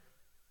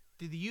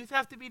Did the youth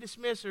have to be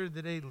dismissed, or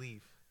did they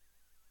leave?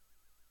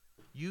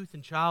 Youth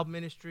and child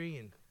ministry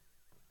and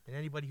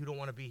anybody who don't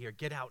want to be here,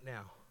 get out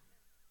now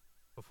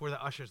before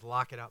the ushers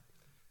lock it up.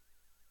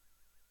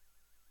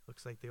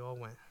 Looks like they all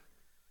went.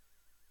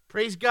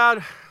 Praise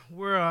God.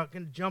 We're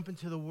going to jump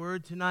into the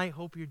Word tonight.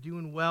 Hope you're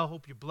doing well.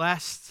 Hope you're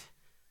blessed.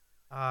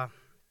 I'm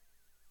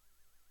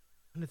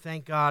going to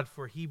thank God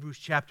for Hebrews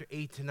chapter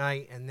 8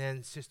 tonight, and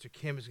then Sister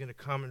Kim is going to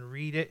come and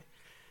read it.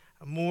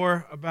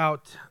 More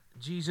about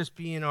Jesus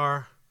being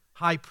our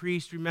high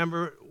priest.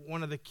 Remember,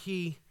 one of the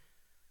key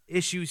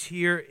issues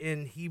here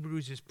in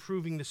Hebrews is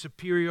proving the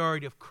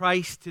superiority of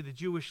Christ to the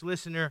Jewish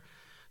listener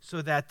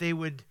so that they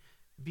would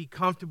be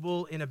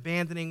comfortable in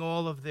abandoning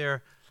all of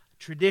their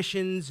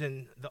traditions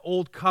and the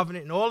old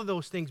covenant and all of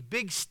those things.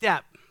 Big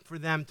step for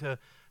them to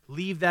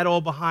leave that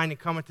all behind and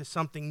come into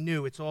something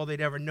new. It's all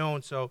they'd ever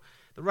known. So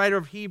the writer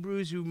of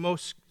Hebrews, who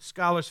most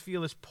scholars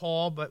feel is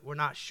Paul, but we're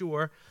not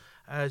sure,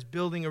 is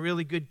building a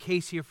really good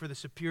case here for the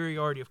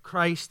superiority of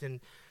Christ. And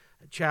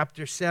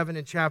chapter 7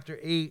 and chapter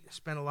 8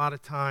 spent a lot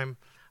of time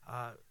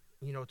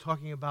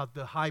talking about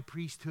the high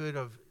priesthood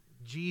of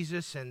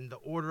Jesus and the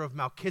order of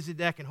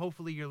Melchizedek, and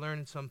hopefully you're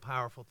learning some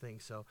powerful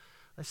things. So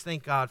let's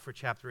thank God for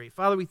chapter 8.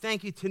 Father, we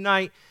thank you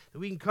tonight that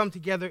we can come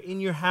together in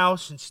your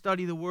house and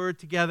study the Word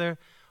together.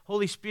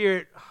 Holy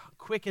Spirit,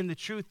 quicken the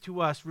truth to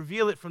us,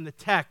 reveal it from the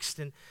text,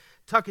 and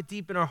tuck it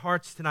deep in our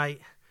hearts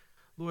tonight,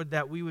 Lord,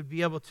 that we would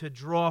be able to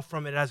draw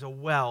from it as a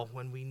well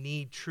when we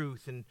need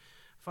truth. And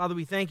Father,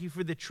 we thank you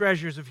for the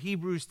treasures of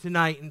Hebrews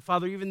tonight. And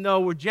Father, even though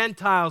we're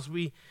Gentiles,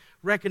 we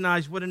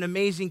recognize what an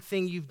amazing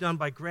thing you've done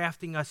by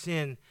grafting us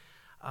in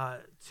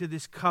to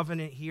this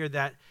covenant here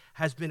that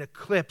has been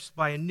eclipsed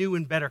by a new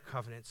and better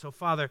covenant. So,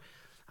 Father,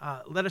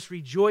 let us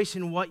rejoice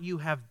in what you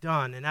have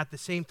done, and at the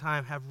same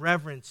time have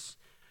reverence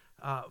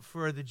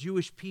for the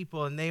Jewish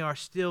people, and they are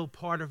still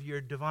part of your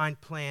divine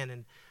plan,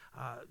 and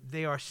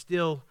they are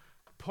still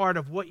part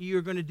of what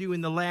you're going to do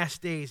in the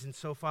last days. And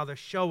so, Father,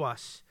 show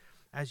us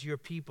as your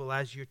people,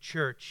 as your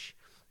church,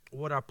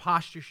 what our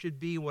posture should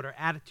be, what our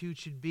attitude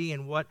should be,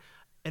 and what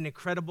an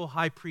incredible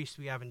high priest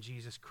we have in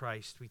Jesus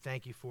Christ. We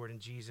thank you for it in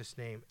Jesus'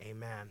 name.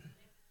 Amen.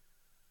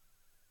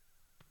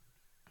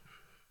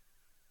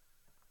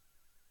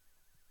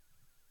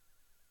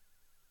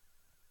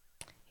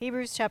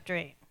 Hebrews chapter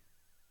 8.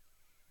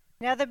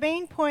 Now the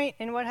main point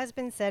in what has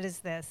been said is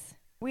this: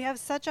 we have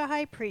such a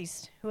high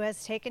priest who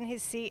has taken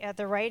his seat at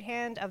the right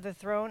hand of the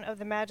throne of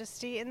the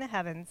majesty in the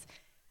heavens,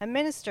 a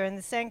minister in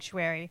the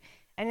sanctuary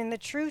and in the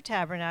true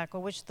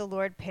tabernacle which the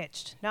Lord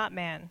pitched, not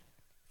man.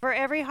 For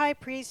every high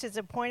priest is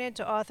appointed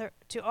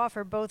to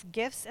offer both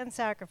gifts and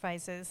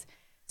sacrifices,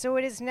 so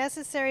it is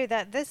necessary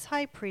that this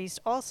high priest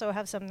also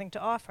have something to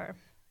offer.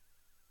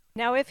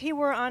 Now if he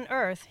were on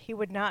earth, he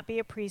would not be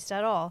a priest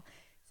at all,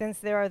 since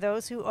there are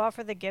those who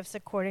offer the gifts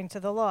according to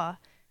the law,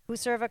 who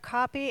serve a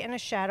copy and a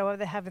shadow of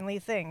the heavenly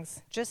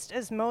things, just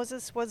as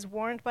Moses was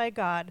warned by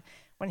God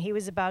when he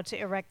was about to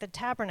erect the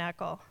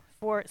tabernacle.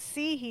 For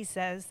see, he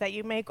says, that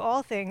you make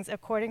all things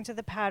according to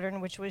the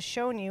pattern which was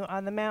shown you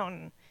on the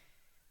mountain.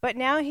 But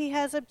now he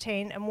has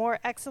obtained a more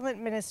excellent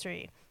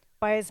ministry,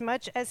 by as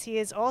much as he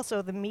is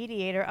also the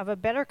mediator of a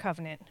better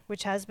covenant,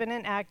 which has been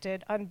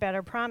enacted on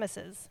better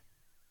promises.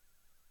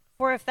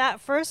 For if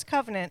that first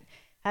covenant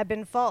had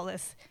been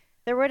faultless,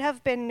 there would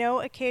have been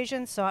no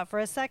occasion sought for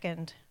a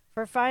second.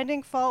 For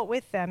finding fault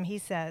with them, he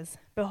says,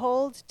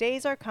 Behold,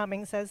 days are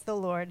coming, says the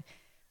Lord,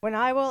 when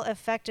I will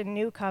effect a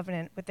new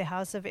covenant with the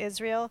house of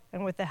Israel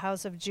and with the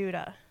house of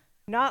Judah,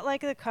 not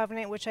like the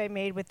covenant which I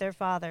made with their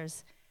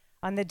fathers,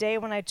 on the day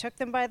when I took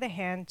them by the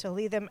hand to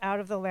lead them out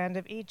of the land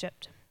of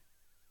Egypt.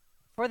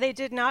 For they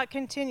did not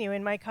continue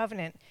in my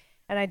covenant,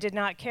 and I did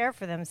not care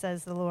for them,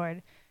 says the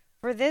Lord.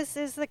 For this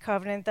is the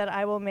covenant that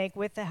I will make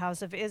with the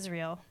house of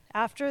Israel.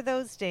 After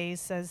those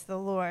days, says the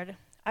Lord,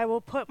 I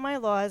will put my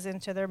laws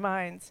into their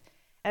minds,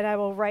 and I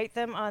will write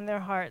them on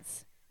their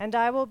hearts. And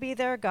I will be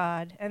their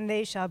God, and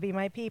they shall be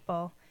my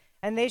people.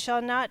 And they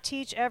shall not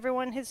teach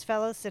everyone his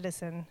fellow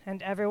citizen,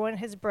 and everyone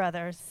his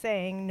brother,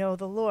 saying, Know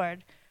the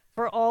Lord.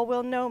 For all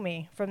will know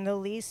me, from the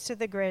least to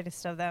the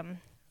greatest of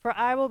them. For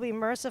I will be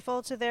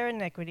merciful to their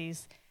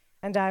iniquities,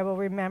 and I will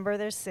remember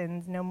their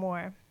sins no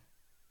more.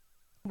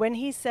 When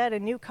he said a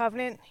new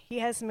covenant, he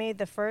has made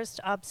the first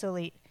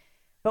obsolete.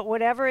 But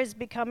whatever is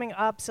becoming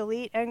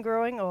obsolete and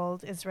growing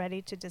old is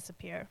ready to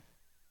disappear.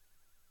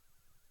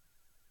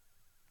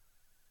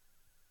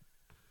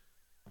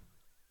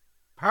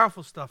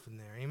 Powerful stuff in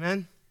there,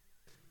 amen?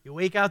 You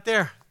awake out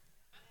there?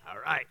 All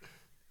right.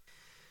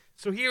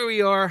 So here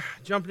we are,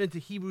 jumping into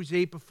Hebrews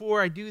 8.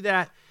 Before I do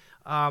that,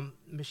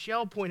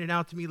 Michelle pointed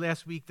out to me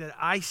last week that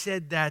I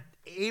said that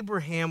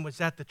Abraham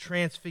was at the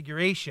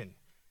Transfiguration,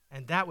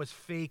 and that was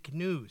fake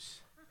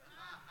news.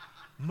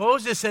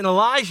 Moses and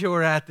Elijah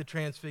were at the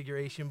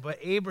Transfiguration, but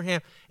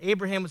Abraham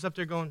was up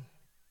there going.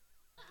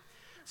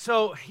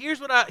 So here's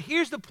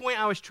the point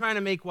I was trying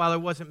to make while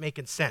it wasn't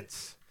making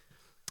sense.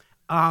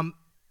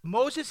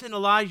 Moses and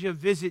Elijah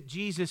visit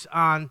Jesus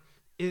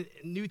in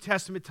New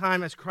Testament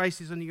time as Christ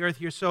is on the earth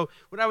here. So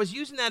what I was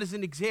using that as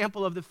an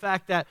example of the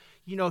fact that,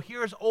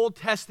 here's Old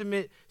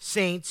Testament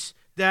saints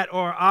that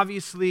are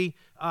obviously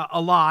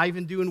alive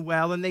and doing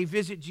well, and they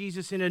visit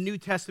Jesus in a New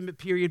Testament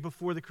period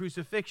before the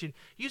crucifixion,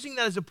 using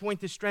that as a point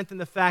to strengthen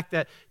the fact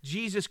that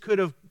Jesus could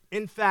have,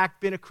 in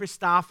fact, been a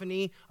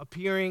Christophany,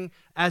 appearing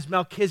as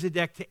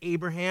Melchizedek to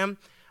Abraham.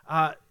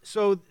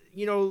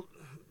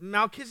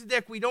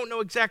 Melchizedek, we don't know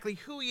exactly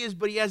who he is,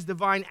 but he has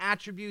divine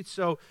attributes.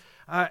 So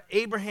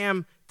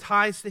Abraham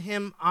tithes to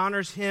him,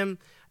 honors him.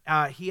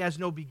 He has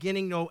no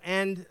beginning, no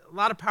end. A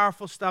lot of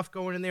powerful stuff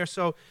going in there.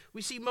 So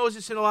we see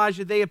Moses and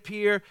Elijah, they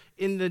appear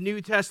in the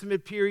New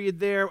Testament period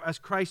there as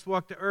Christ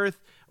walked the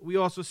earth. We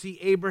also see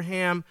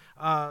Abraham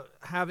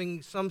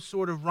having some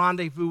sort of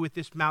rendezvous with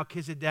this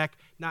Melchizedek.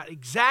 Not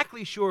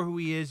exactly sure who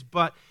he is,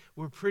 but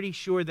we're pretty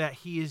sure that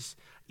he is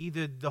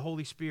either the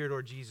Holy Spirit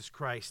or Jesus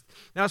Christ.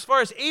 Now, as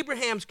far as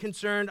Abraham's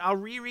concerned, I'll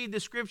reread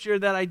the scripture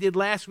that I did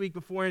last week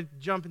before I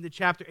jump into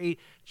chapter 8,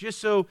 just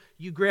so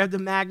you grab the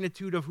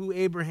magnitude of who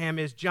Abraham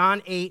is.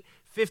 John 8,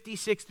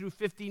 56 through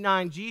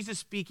 59, Jesus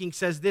speaking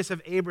says this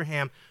of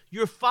Abraham: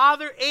 "Your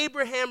father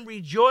Abraham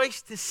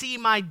rejoiced to see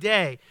my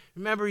day."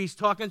 Remember, he's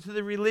talking to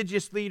the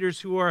religious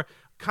leaders who are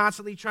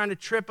constantly trying to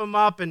trip him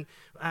up, and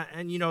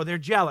they're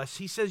jealous.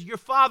 He says, "Your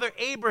father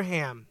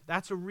Abraham."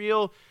 That's a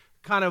real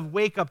kind of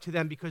wake up to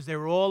them because they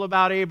were all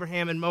about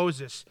Abraham and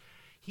Moses.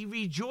 "He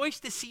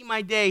rejoiced to see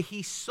my day.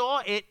 He saw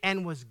it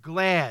and was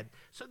glad."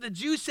 So the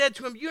Jews said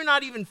to him, "You're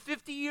not even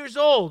 50 years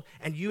old,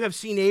 and you have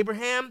seen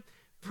Abraham?"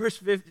 Verse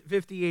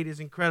 58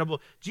 is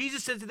incredible.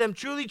 Jesus said to them,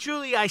 "Truly,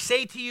 truly, I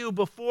say to you,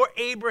 before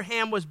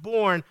Abraham was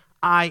born,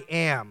 I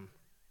am."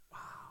 Wow.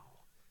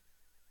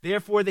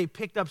 Therefore, they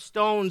picked up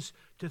stones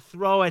to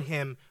throw at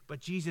him, but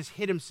Jesus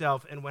hid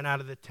himself and went out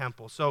of the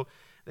temple. So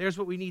there's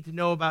what we need to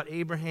know about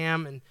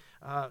Abraham and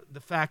the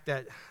fact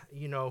that,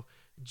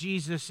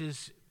 Jesus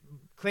is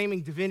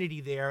claiming divinity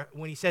there.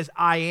 When he says,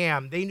 "I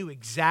am," they knew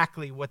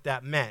exactly what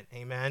that meant,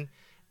 amen?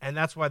 And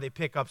that's why they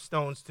pick up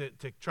stones to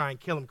try and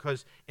kill him,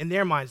 because in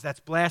their minds, that's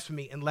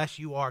blasphemy unless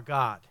you are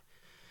God.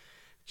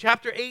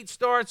 Chapter 8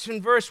 starts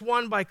in verse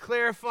 1 by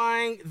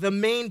clarifying the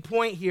main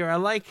point here. I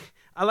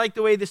like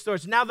the way this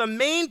starts. Now, the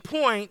main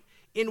point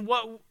in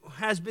what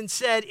has been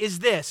said is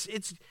this.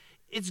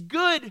 It's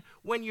good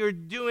when you're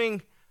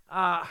doing...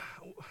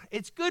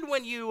 it's good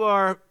when you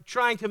are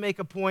trying to make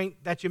a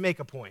point that you make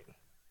a point.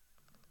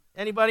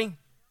 Anybody?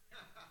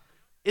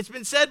 It's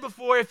been said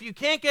before, if you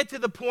can't get to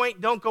the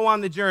point, don't go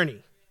on the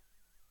journey.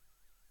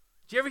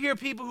 Do you ever hear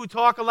people who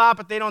talk a lot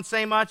but they don't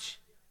say much?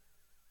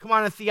 Come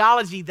on, in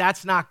theology,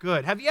 that's not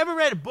good. Have you ever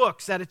read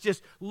books that it's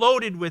just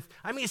loaded with,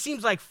 it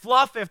seems like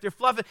fluff after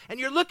fluff, and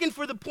you're looking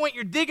for the point,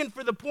 you're digging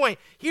for the point.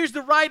 Here's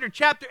the writer,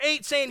 chapter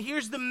 8, saying,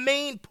 here's the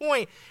main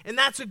point, and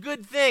that's a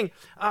good thing.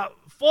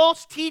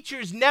 False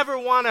teachers never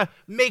want to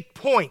make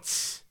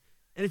points.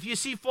 And if you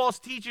see false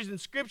teachers in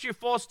Scripture,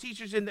 false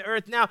teachers in the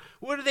earth now,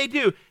 what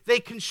do? They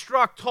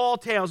construct tall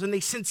tales, and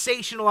they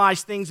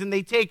sensationalize things, and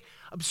they take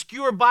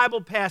obscure Bible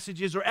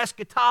passages or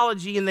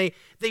eschatology, and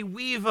they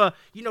weave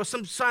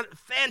some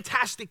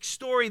fantastic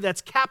story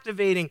that's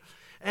captivating.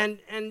 And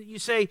you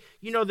say,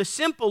 the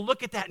simple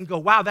look at that and go,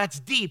 wow, that's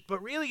deep.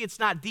 But really, it's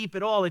not deep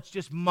at all. It's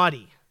just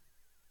muddy.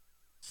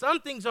 Some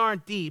things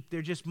aren't deep.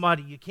 They're just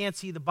muddy. You can't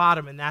see the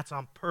bottom, and that's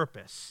on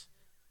purpose.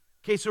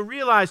 Okay, so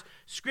realize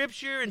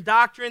Scripture and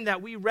doctrine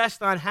that we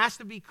rest on has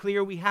to be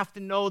clear. We have to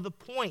know the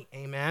point,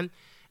 amen?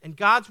 And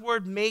God's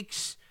Word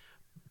makes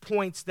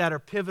points that are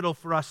pivotal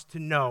for us to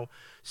know.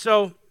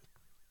 So,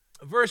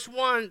 verse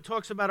 1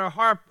 talks about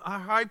our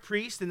high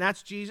priest, and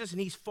that's Jesus,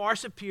 and he's far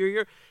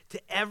superior to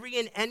every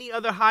and any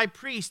other high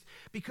priest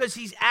because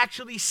he's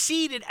actually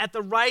seated at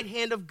the right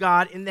hand of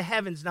God in the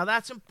heavens. Now,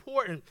 that's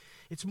important.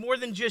 It's more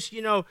than just,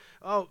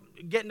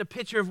 getting a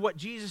picture of what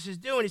Jesus is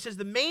doing. He says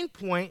the main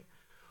point,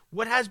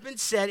 what has been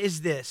said,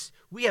 is this: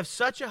 we have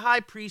such a high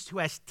priest who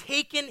has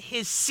taken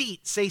his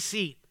seat, say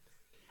seat,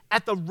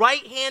 at the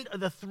right hand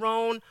of the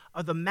throne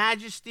of the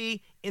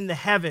majesty in the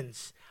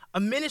heavens, a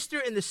minister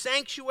in the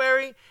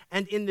sanctuary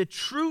and in the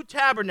true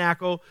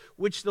tabernacle,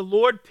 which the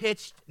Lord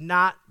pitched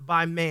not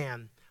by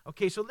man.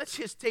 Okay, so let's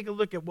just take a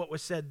look at what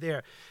was said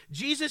there.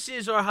 Jesus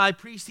is our high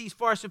priest. He's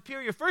far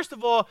superior. First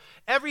of all,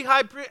 every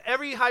high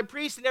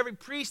priest and every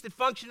priest that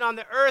functioned on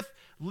the earth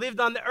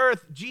lived on the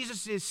earth.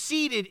 Jesus is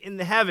seated in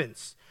the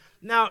heavens.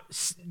 Now,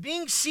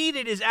 being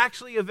seated is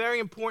actually a very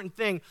important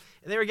thing.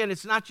 And there again,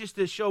 it's not just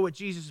to show what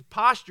Jesus'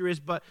 posture is,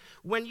 but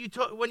when you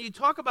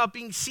talk about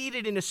being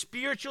seated in a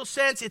spiritual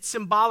sense, it's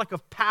symbolic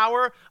of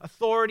power,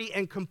 authority,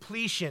 and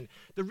completion.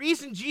 The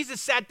reason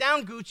Jesus sat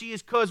down, Gucci,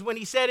 is because when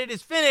he said it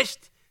is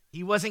finished,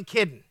 he wasn't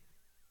kidding.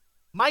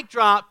 Mic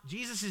drop,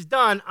 Jesus is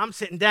done, I'm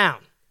sitting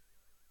down.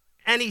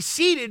 And he's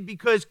seated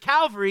because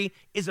Calvary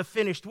is a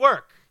finished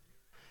work.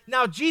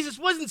 Now, Jesus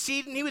wasn't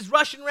seated, and he was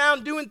rushing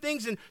around doing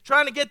things and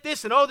trying to get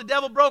this, and the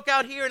devil broke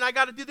out here, and I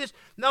got to do this.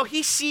 No,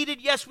 he's seated,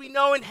 yes, we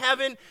know, in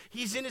heaven.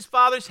 He's in his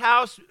Father's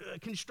house,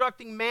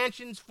 constructing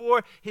mansions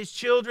for his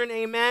children,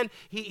 amen.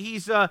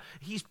 He's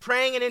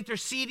praying and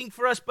interceding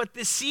for us, but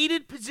the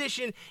seated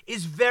position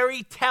is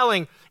very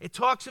telling. It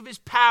talks of his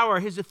power,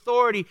 his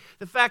authority,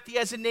 the fact he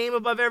has a name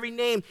above every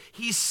name.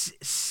 He's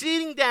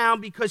sitting down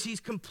because he's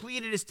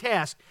completed his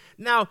task.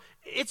 Now,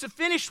 it's a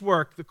finished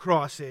work, the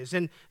cross is,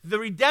 and the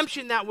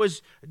redemption that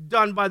was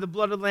done by the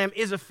blood of the Lamb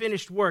is a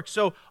finished work.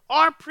 So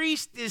our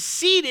priest is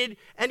seated,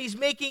 and he's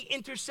making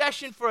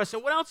intercession for us.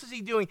 And what else is he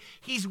doing?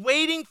 He's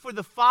waiting for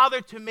the Father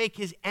to make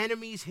his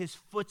enemies his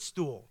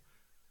footstool.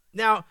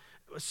 Now,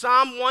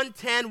 Psalm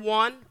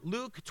 110:1,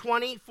 Luke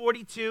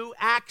 20:42,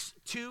 Acts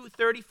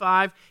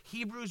 2:35,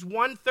 Hebrews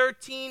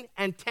 1:13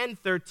 and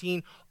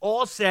 10:13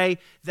 all say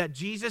that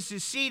Jesus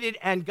is seated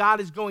and God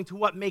is going to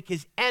what? Make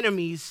his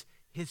enemies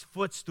his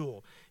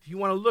footstool. If you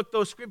want to look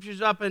those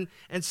scriptures up and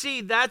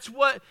see, that's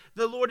what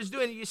the Lord is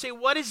doing. You say,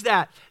 what is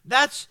that?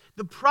 That's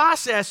the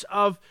process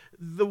of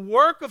the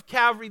work of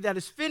Calvary that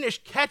is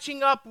finished,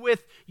 catching up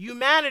with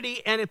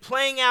humanity and it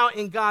playing out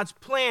in God's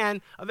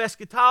plan of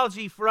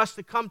eschatology for us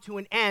to come to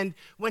an end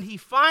when he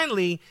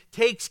finally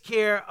takes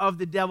care of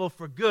the devil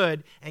for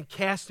good and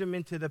casts him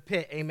into the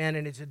pit. Amen,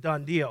 and it's a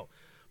done deal.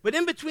 But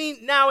in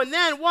between now and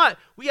then, what?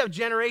 We have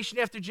generation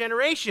after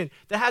generation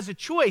that has a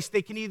choice.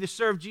 They can either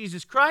serve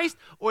Jesus Christ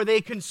or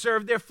they can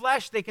serve their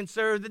flesh. They can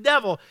serve the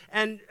devil.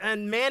 And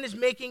man is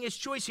making his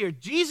choice here.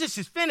 Jesus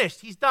is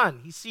finished. He's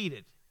done. He's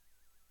seated.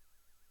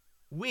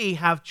 We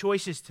have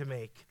choices to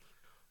make.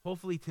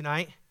 Hopefully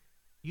tonight,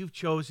 you've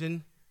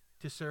chosen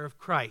to serve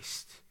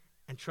Christ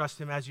and trust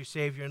him as your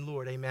Savior and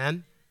Lord.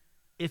 Amen?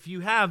 If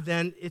you have,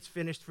 then it's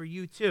finished for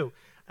you too.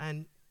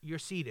 And you're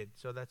seated.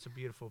 So that's a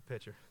beautiful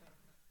picture.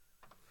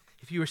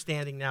 If you were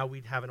standing now,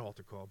 we'd have an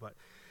altar call. But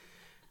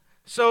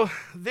so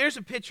there's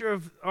a picture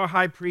of our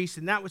high priest,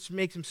 and that which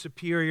makes him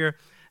superior,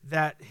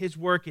 that his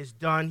work is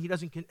done. He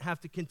doesn't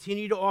have to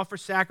continue to offer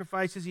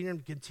sacrifices. He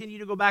doesn't continue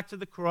to go back to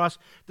the cross.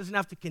 Doesn't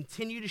have to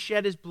continue to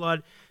shed his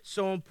blood.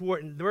 So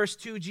important. Verse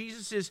 2,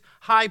 Jesus'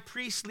 high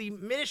priestly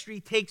ministry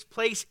takes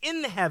place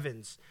in the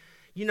heavens.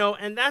 You know,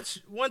 and that's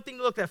one thing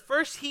to look at.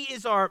 First, he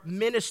is our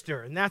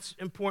minister, and that's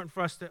important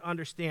for us to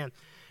understand.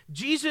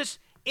 Jesus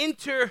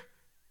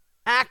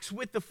acts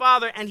with the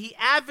Father, and he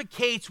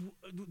advocates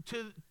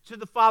to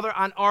the Father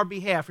on our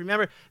behalf.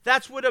 Remember,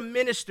 that's what a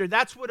minister,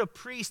 that's what a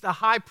priest, a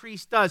high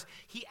priest does.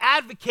 He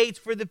advocates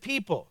for the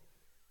people.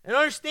 And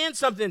understand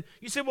something.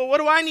 You say, well, what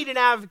do I need an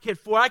advocate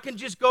for? I can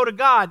just go to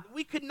God.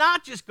 We could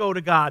not just go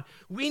to God.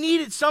 We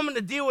needed someone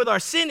to deal with our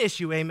sin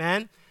issue,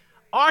 amen?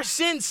 Our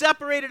sin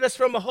separated us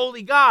from a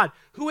holy God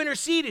who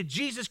interceded,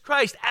 Jesus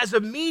Christ, as a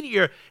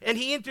mediator, and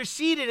he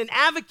interceded and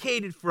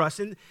advocated for us.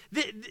 And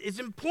it's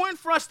important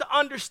for us to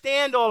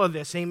understand all of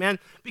this, amen,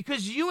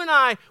 because you and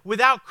I,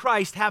 without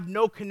Christ, have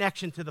no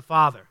connection to the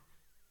Father,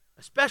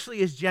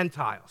 especially as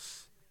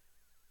Gentiles.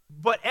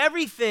 But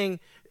everything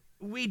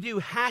we do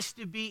has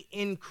to be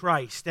in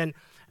Christ, and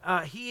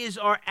he is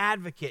our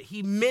advocate.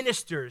 He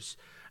ministers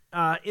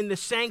in the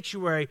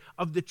sanctuary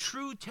of the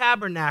true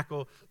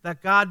tabernacle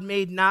that God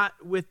made, not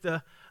with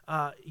the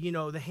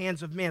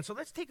hands of man. So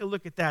let's take a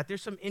look at that.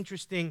 There's some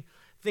interesting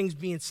things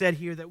being said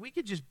here that we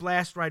could just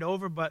blast right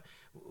over, but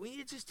we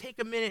need to just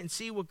take a minute and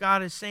see what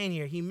God is saying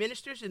here. He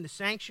ministers in the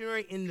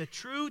sanctuary in the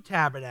true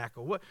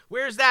tabernacle.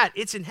 Where is that?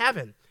 It's in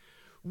heaven,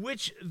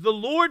 which the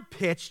Lord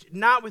pitched,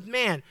 not with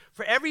man.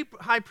 For every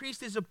high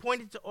priest is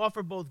appointed to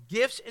offer both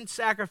gifts and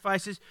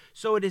sacrifices,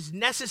 so it is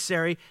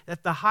necessary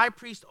that the high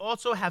priest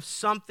also have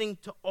something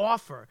to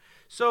offer.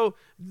 So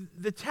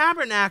the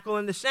tabernacle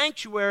and the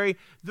sanctuary,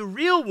 the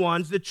real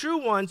ones, the true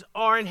ones,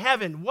 are in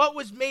heaven. What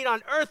was made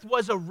on earth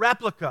was a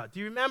replica. Do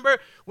you remember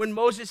when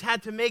Moses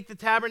had to make the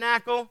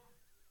tabernacle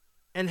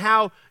and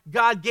how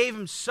God gave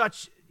him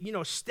such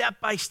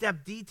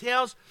step-by-step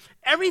details?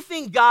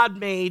 Everything God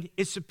made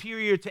is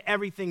superior to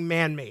everything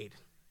man made.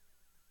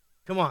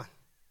 Come on.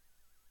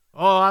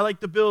 Oh, I like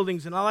the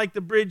buildings, and I like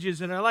the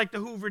bridges, and I like the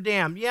Hoover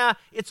Dam. Yeah,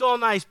 it's all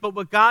nice, but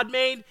what God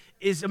made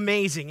is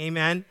amazing,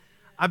 amen?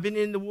 I've been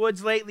in the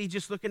woods lately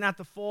just looking at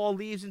the fall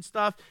leaves and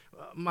stuff.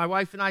 My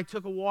wife and I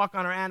took a walk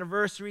on our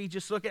anniversary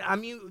just looking.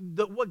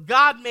 What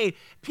God made.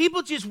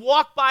 People just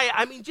walk by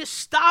it. Just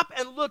stop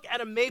and look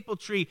at a maple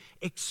tree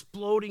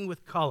exploding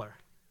with color.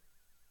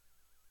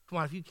 Come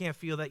on, if you can't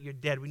feel that, you're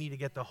dead. We need to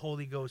get the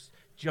Holy Ghost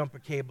jumper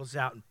cables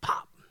out and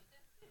pop.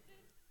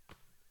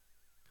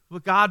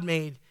 What God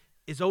made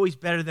is always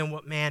better than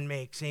what man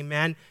makes,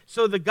 amen?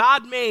 So the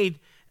God-made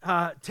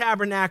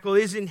tabernacle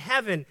is in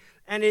heaven,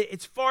 and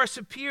it's far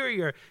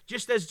superior,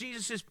 just as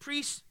Jesus'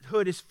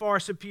 priesthood is far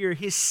superior.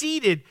 He's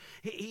seated.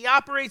 He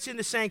operates in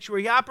the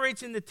sanctuary. He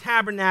operates in the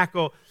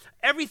tabernacle.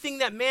 Everything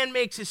that man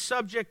makes is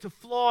subject to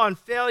flaw and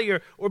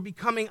failure or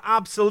becoming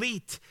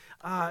obsolete.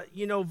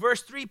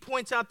 Verse 3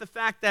 points out the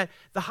fact that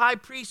the high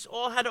priests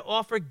all had to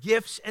offer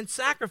gifts and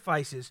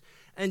sacrifices.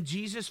 And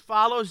Jesus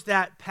follows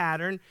that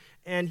pattern,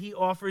 and he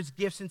offers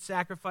gifts and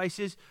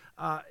sacrifices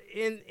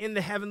in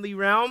the heavenly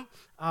realm,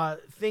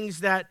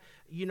 things that,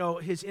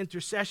 his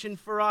intercession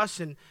for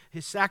us and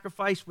his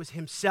sacrifice was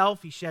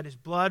himself. He shed his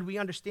blood. We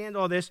understand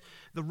all this.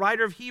 The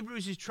writer of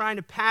Hebrews is trying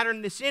to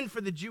pattern this in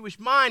for the Jewish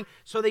mind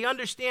so they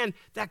understand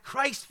that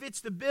Christ fits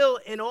the bill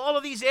in all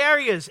of these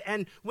areas.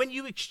 And when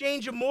you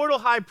exchange a mortal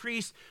high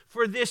priest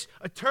for this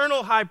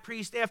eternal high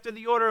priest after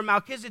the order of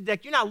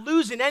Melchizedek, you're not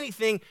losing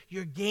anything,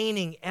 you're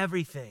gaining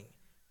everything.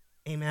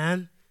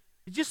 Amen?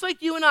 Just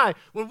like you and I,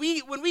 when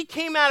we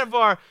came out of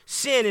our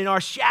sin and our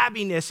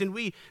shabbiness and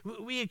we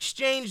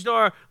exchanged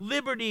our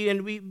liberty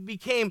and we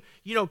became,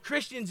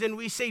 Christians, and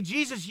we say,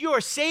 Jesus, you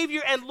are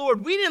Savior and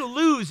Lord, we didn't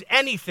lose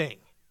anything.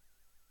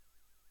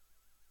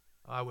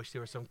 Oh, I wish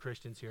there were some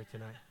Christians here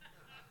tonight.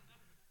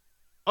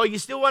 Oh, you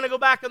still want to go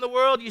back in the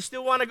world? You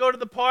still want to go to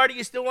the party?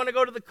 You still want to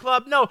go to the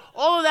club? No,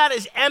 all of that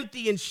is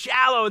empty and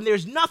shallow, and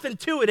there's nothing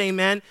to it,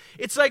 amen?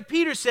 It's like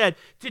Peter said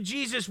to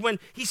Jesus when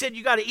he said,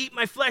 you got to eat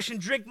my flesh and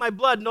drink my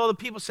blood, and all the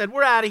people said,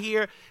 we're out of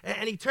here.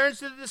 And he turns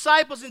to the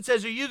disciples and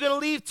says, are you going to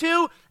leave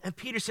too? And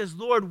Peter says,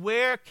 Lord,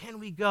 where can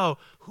we go?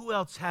 Who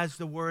else has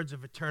the words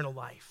of eternal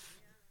life?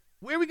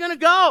 Where are we going to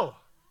go?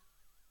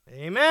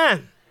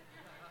 Amen.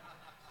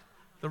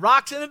 The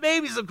rocks and the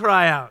babies will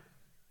cry out.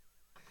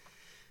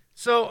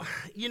 So,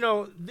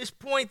 this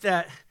point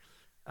that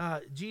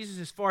Jesus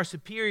is far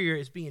superior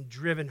is being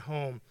driven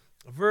home.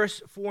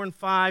 Verse 4 and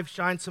 5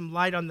 shine some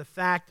light on the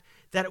fact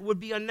that it would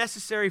be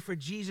unnecessary for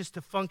Jesus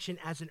to function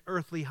as an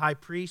earthly high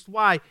priest.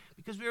 Why?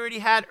 Because we already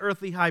had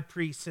earthly high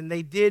priests, and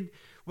they did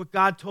what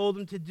God told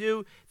them to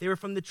do. They were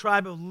from the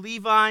tribe of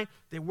Levi.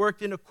 They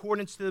worked in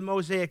accordance to the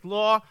Mosaic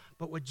law.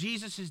 But what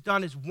Jesus has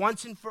done is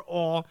once and for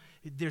all,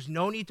 there's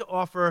no need to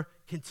offer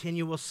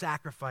continual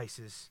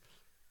sacrifices.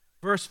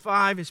 Verse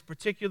 5 is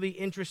particularly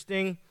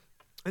interesting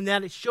in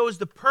that it shows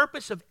the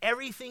purpose of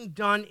everything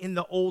done in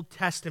the Old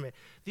Testament.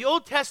 The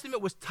Old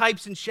Testament was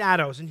types and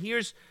shadows, and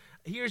here's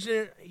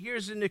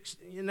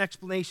an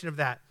explanation of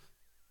that.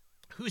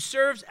 Who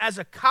serves as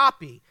a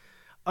copy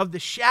of the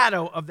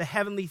shadow of the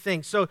heavenly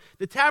things. So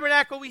the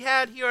tabernacle we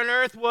had here on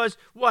earth was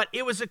what?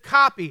 It was a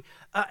copy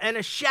and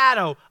a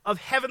shadow of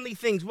heavenly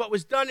things. What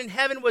was done in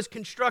heaven was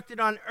constructed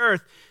on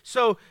earth.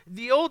 So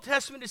the Old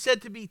Testament is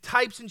said to be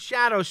types and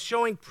shadows,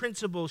 showing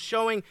principles,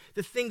 showing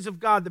the things of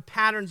God, the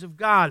patterns of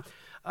God.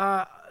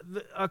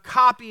 A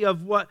copy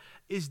of what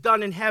is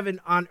done in heaven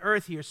on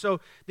earth here.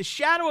 So the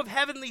shadow of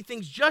heavenly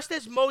things, just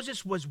as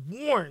Moses was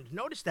warned,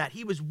 notice that,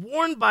 he was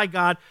warned by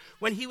God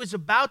when he was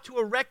about to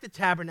erect the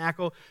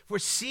tabernacle, for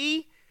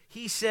see,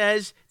 he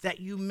says,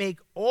 that you make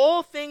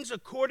all things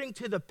according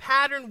to the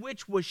pattern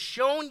which was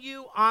shown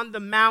you on the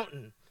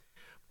mountain.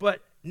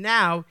 But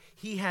now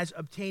he has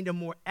obtained a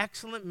more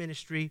excellent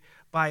ministry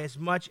by as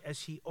much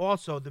as he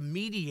also, the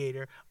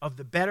mediator of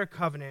the better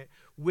covenant,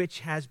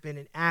 which has been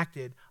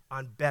enacted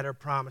on better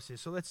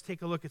promises. So let's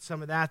take a look at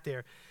some of that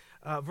there.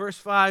 Verse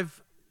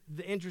 5,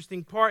 the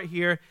interesting part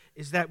here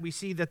is that we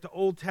see that the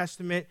Old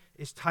Testament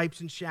is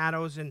types and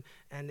shadows, and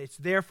it's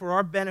there for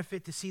our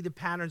benefit to see the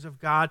patterns of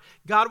God.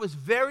 God was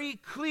very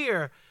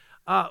clear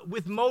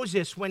with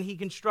Moses when he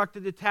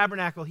constructed the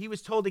tabernacle. He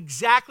was told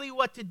exactly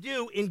what to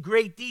do in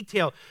great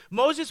detail.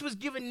 Moses was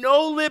given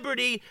no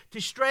liberty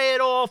to stray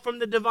at all from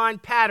the divine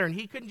pattern.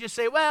 He couldn't just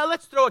say, well,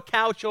 let's throw a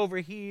couch over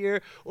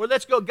here, or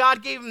let's go.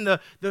 God gave him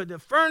the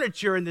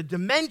furniture and the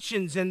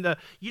dimensions and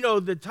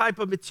the type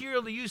of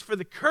material to use for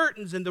the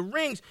curtains and the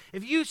rings.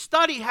 If you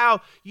study how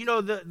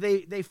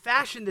they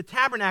fashioned the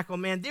tabernacle,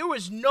 man, there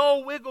was no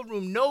wiggle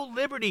room, no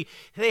liberty.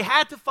 They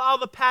had to follow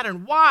the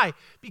pattern. Why?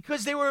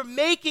 Because they were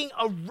making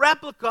a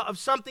replica of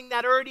something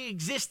that already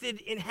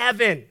existed in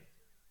heaven.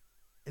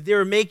 And they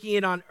were making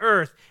it on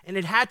earth, and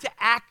it had to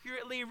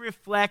accurately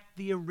reflect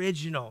the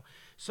original.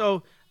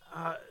 So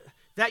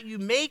that you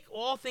make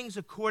all things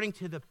according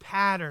to the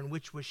pattern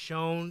which was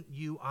shown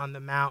you on the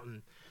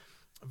mountain.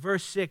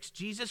 Verse 6,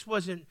 Jesus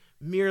wasn't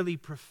merely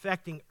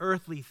perfecting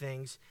earthly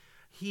things.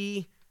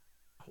 He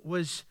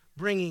was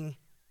bringing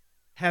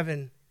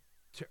heaven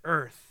to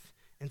earth.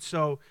 And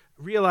so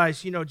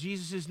realize,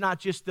 Jesus is not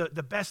just the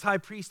best high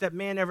priest that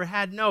man ever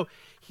had. No,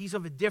 he's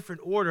of a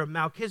different order, of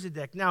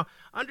Melchizedek. Now,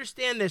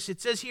 understand this.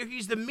 It says here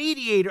he's the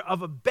mediator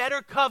of a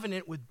better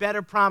covenant with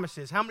better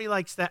promises. How many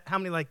likes that? How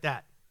many like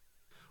that?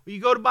 When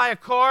you go to buy a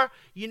car,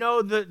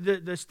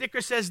 the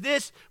sticker says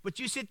this, but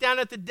you sit down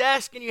at the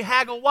desk and you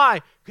haggle.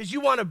 Why? Because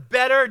you want a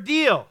better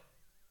deal.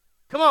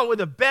 Come on,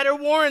 with a better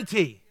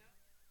warranty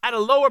at a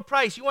lower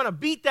price. You want to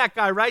beat that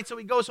guy, right? So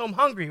he goes home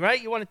hungry, right?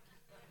 You want to.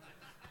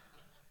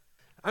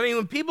 I mean,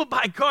 when people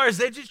buy cars,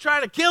 they're just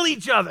trying to kill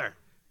each other.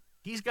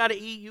 He's got to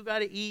eat, you got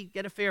to eat,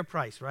 get a fair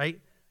price, right?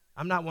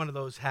 I'm not one of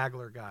those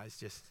haggler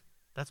guys.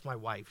 That's my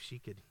wife. She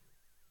could.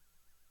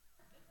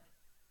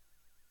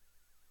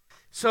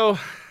 So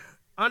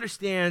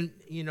understand,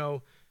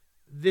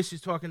 this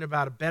is talking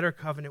about a better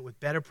covenant with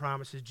better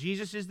promises.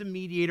 Jesus is the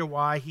mediator.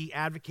 Why? He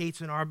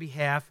advocates on our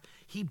behalf.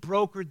 He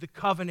brokered the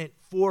covenant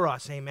for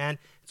us, amen?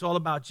 It's all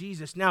about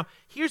Jesus. Now,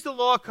 here's the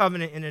law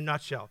covenant in a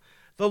nutshell.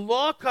 The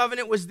law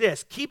covenant was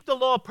this: keep the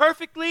law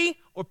perfectly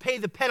or pay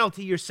the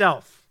penalty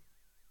yourself.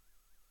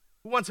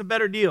 Who wants a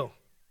better deal?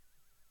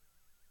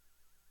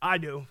 I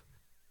do.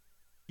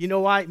 You know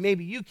why?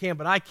 Maybe you can,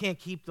 but I can't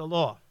keep the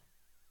law.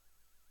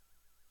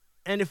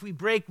 And if we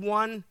break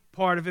one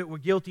part of it, we're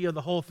guilty of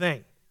the whole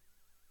thing.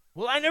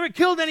 Well, I never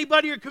killed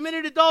anybody or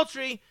committed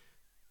adultery.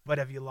 But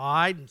have you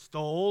lied and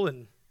stole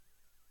and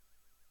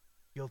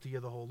guilty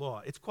of the whole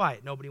law? It's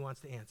quiet. Nobody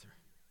wants to answer.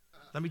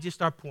 Let me just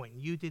start pointing.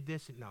 You did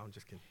this. No, I'm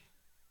just kidding.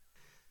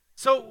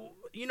 So,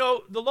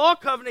 the law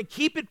covenant,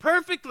 keep it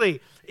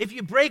perfectly. If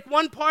you break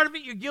one part of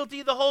it, you're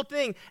guilty of the whole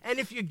thing. And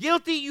if you're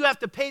guilty, you have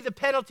to pay the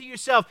penalty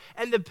yourself.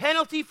 And the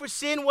penalty for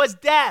sin was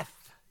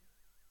death.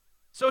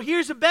 So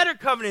here's a better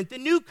covenant, the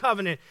new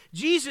covenant.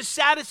 Jesus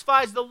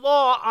satisfies the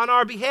law on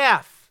our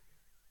behalf.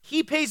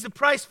 He pays the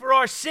price for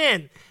our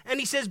sin. And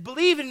he says,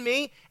 believe in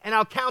me, and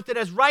I'll count it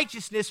as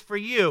righteousness for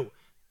you.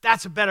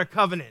 That's a better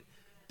covenant.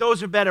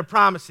 Those are better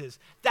promises.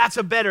 That's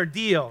a better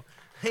deal.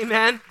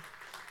 Amen.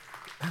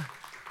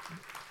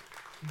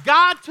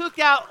 God took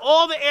out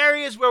all the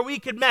areas where we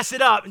could mess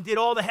it up and did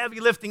all the heavy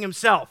lifting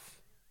himself.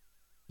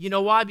 You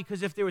know why?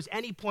 Because if there was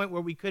any point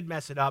where we could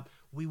mess it up,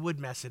 we would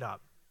mess it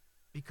up.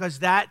 Because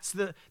that's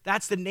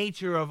the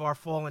nature of our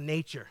fallen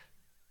nature.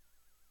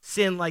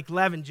 Sin, like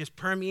leaven, just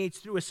permeates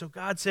through us. So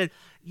God said,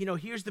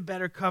 here's the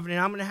better covenant.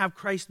 I'm going to have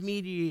Christ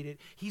mediate it.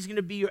 He's going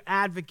to be your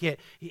advocate.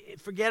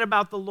 Forget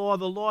about the law.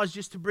 The law is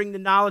just to bring the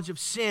knowledge of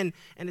sin,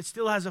 and it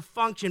still has a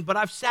function. But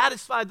I've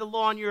satisfied the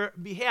law on your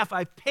behalf.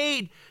 I've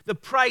paid the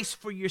price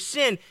for your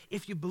sin.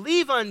 If you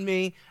believe on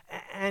me,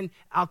 and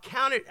I'll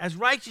count it as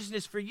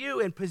righteousness for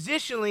you, and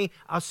positionally,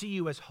 I'll see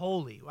you as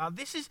holy. Wow,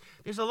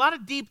 there's a lot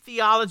of deep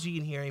theology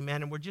in here,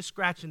 amen, and we're just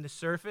scratching the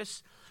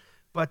surface.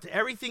 But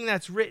everything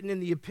that's written in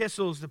the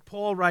epistles that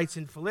Paul writes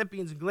in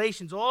Philippians and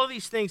Galatians, all of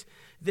these things,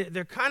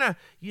 they're kind of,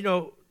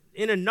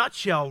 in a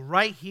nutshell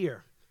right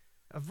here.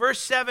 Verse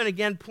 7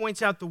 again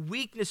points out the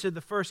weakness of the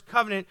first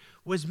covenant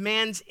was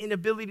man's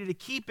inability to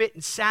keep it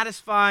and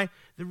satisfy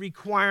the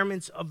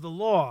requirements of the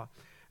law.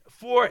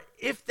 For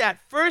if that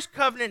first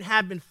covenant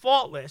had been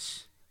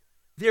faultless,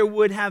 there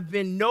would have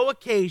been no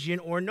occasion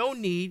or no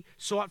need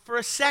sought for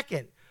a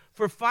second.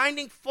 For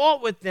finding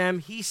fault with them,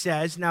 he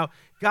says, now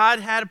God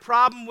had a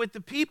problem with the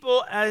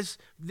people as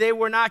they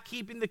were not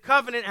keeping the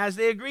covenant as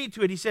they agreed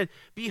to it. He said,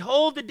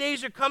 behold, the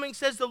days are coming,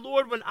 says the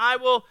Lord, when I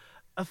will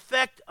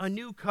effect a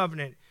new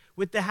covenant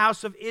with the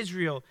house of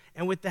Israel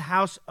and with the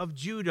house of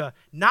Judah,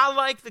 not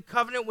like the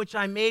covenant which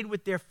I made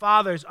with their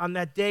fathers on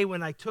that day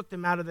when I took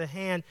them out of the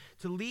hand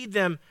to lead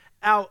them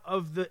out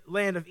of the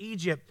land of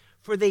Egypt.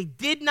 For they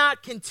did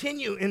not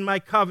continue in my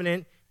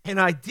covenant,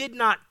 and I did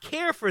not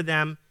care for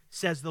them,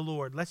 says the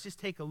Lord. Let's just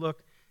take a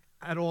look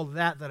at all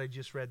that I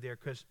just read there,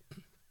 because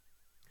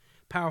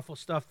powerful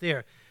stuff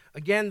there.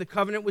 Again, the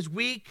covenant was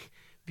weak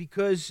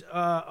because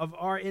of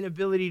our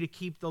inability to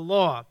keep the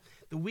law.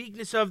 The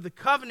weakness of the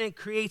covenant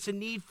creates a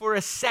need for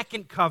a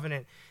second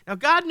covenant. Now,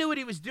 God knew what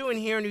he was doing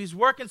here, and he was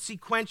working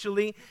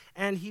sequentially,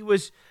 and he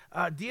was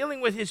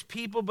dealing with his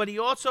people, but he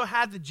also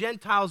had the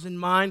Gentiles in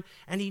mind,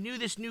 and he knew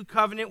this new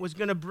covenant was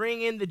going to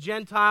bring in the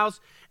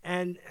Gentiles,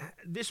 and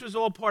this was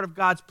all part of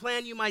God's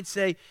plan. You might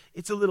say,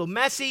 it's a little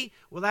messy.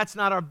 Well, that's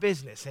not our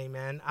business,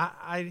 amen.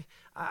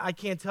 I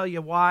can't tell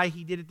you why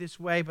he did it this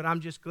way, but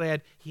I'm just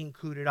glad he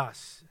included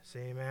us.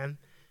 Say amen.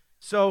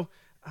 So,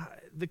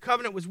 the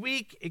covenant was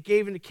weak. It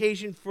gave an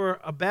occasion for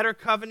a better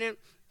covenant,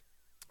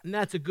 and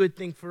that's a good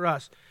thing for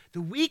us.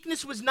 The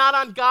weakness was not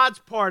on God's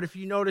part, if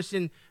you notice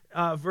in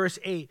verse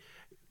 8.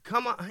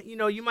 Come on,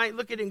 you might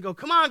look at it and go,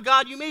 come on,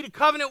 God, you made a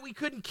covenant we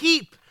couldn't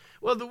keep.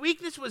 Well, the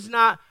weakness was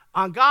not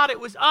on God, it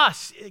was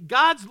us.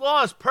 God's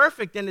law is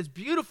perfect, and it's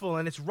beautiful,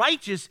 and it's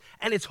righteous,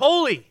 and it's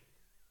holy.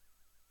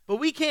 But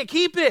we can't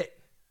keep it.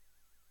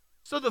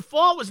 So the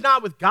fault was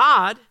not with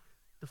God.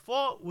 The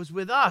fault was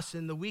with us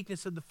and the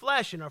weakness of the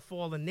flesh and our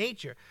fallen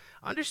nature.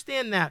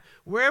 Understand that.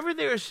 Wherever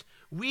there's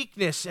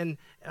weakness, and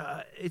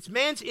it's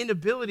man's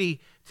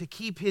inability to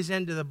keep his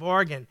end of the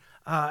bargain,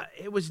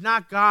 it was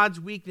not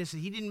God's weakness.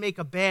 He didn't make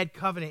a bad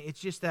covenant.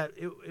 It's just that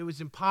it was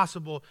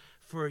impossible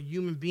for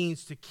human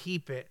beings to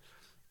keep it.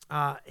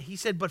 He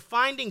said, but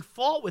finding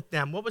fault with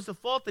them, what was the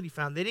fault that he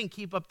found? They didn't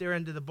keep up their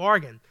end of the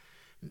bargain.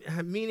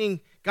 Meaning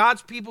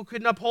God's people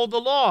couldn't uphold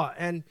the law,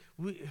 and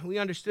we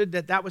understood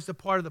that was the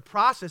part of the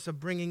process of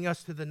bringing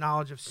us to the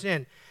knowledge of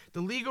sin.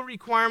 The legal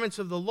requirements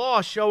of the law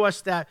show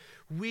us that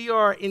we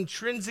are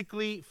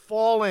intrinsically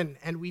fallen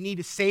and we need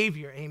a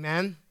Savior,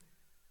 amen?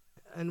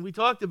 And we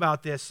talked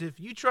about this. If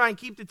you try and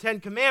keep the 10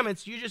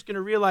 Commandments, you're just going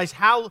to realize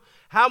how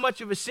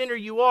much of a sinner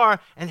you are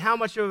and how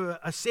much of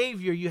a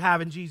Savior you have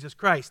in Jesus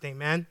Christ,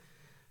 amen?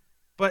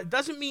 But it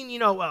doesn't mean,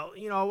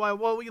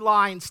 we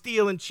lie and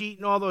steal and cheat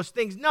and all those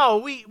things. No,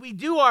 we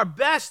do our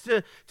best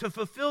to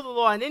fulfill the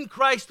law. And in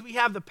Christ, we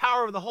have the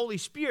power of the Holy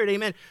Spirit,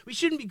 amen. We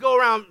shouldn't be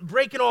going around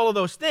breaking all of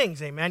those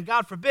things, amen.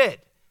 God forbid.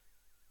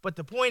 But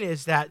the point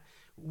is that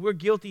we're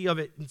guilty of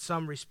it in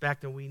some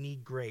respect, and we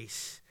need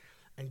grace.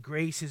 And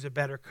grace is a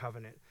better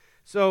covenant.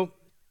 So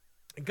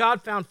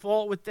God found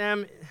fault with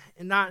them,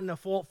 and not in a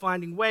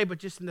fault-finding way, but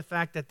just in the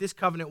fact that this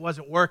covenant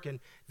wasn't working.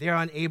 They're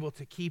unable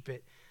to keep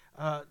it.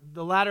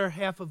 The latter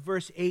half of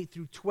verse 8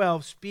 through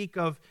 12 speak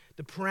of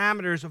the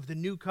parameters of the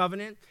new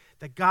covenant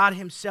that God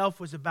himself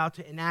was about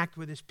to enact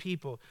with his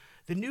people.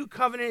 The new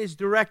covenant is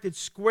directed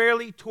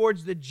squarely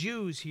towards the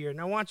Jews here. And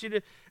I want you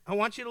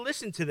to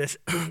listen to this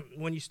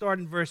when you start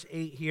in verse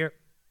 8 here.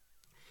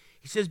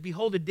 He says,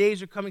 "Behold, the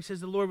days are coming,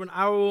 says the Lord, when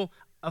I will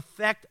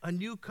effect a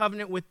new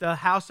covenant with the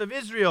house of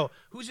Israel."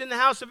 Who's in the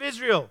house of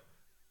Israel?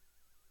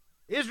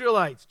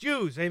 Israelites,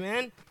 Jews,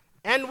 amen?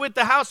 And with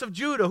the house of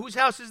Judah. Whose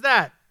house is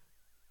that?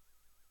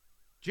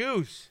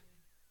 Jews.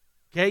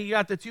 Okay, you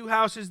got the two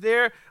houses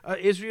there,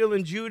 Israel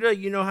and Judah.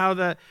 You know how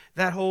that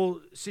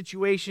whole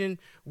situation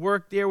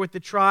worked there with the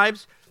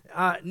tribes.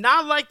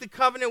 Not like the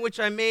covenant which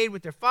I made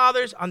with their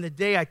fathers on the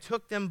day I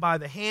took them by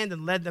the hand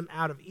and led them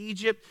out of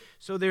Egypt.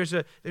 So there's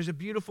a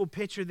beautiful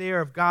picture there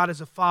of God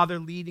as a father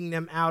leading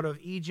them out of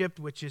Egypt,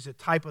 which is a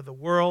type of the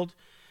world.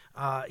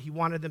 He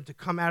wanted them to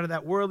come out of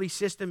that worldly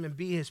system and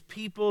be his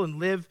people and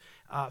live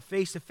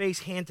face to face,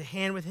 hand to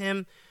hand with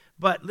him.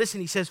 But listen,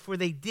 he says, "For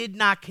they did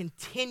not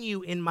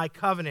continue in my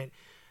covenant,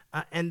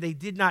 and I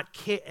did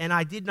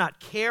not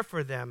care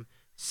for them,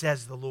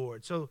 says the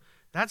Lord." So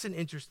that's an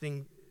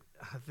interesting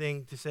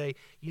thing to say.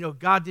 You know,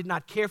 God did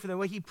not care for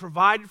them. He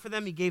provided for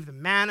them. He gave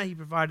them manna. He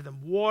provided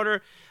them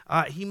water.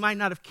 He might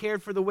not have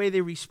cared for the way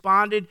they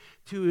responded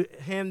to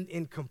him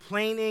in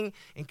complaining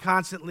and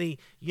constantly,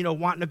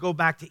 wanting to go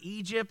back to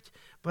Egypt.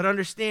 But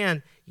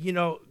understand,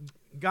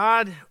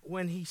 God,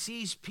 when he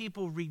sees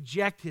people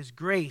reject his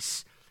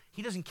grace,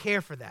 he doesn't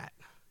care for that.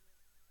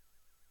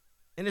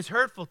 And it's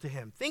hurtful to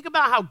him. Think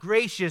about how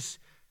gracious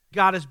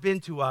God has been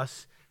to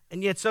us,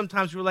 and yet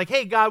sometimes we're like,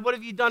 "Hey, God, what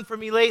have you done for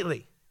me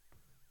lately?"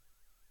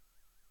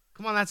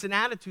 Come on, that's an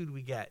attitude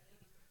we get.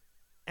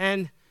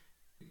 And,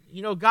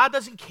 God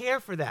doesn't care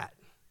for that.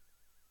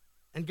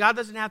 And God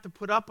doesn't have to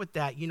put up with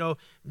that.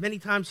 Many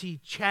times he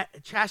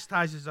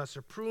chastises us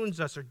or prunes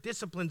us or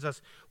disciplines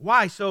us.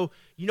 Why? So,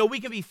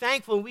 we can be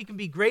thankful and we can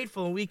be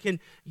grateful and we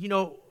can,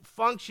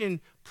 function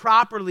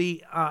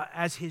properly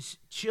as his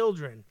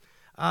children.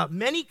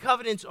 Many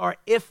covenants are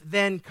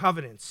if-then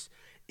covenants.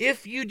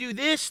 If you do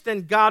this,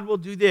 then God will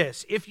do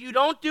this. If you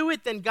don't do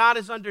it, then God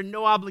is under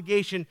no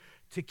obligation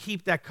to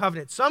keep that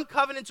covenant. Some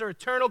covenants are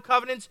eternal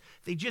covenants.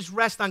 They just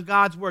rest on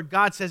God's word.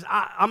 God says,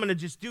 I'm going to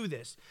just do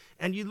this.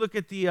 And you look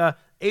at the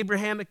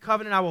Abrahamic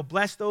covenant, "I will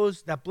bless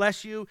those that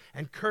bless you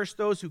and curse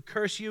those who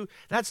curse you."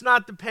 That's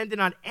not dependent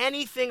on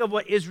anything of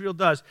what Israel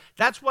does.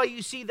 That's why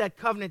you see that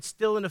covenant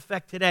still in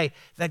effect today,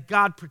 that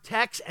God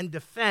protects and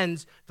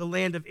defends the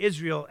land of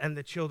Israel and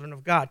the children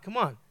of God. Come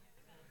on.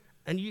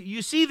 And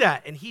you see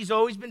that, and he's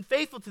always been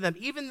faithful to them,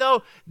 even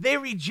though they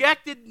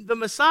rejected the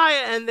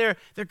Messiah, and they're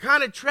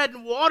kind of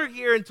treading water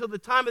here until the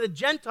time of the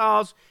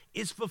Gentiles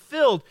is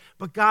fulfilled.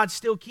 But God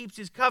still keeps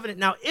his covenant.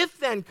 Now,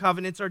 if-then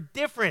covenants are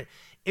different.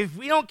 If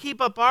we don't keep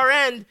up our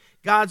end,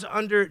 God's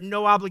under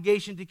no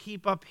obligation to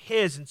keep up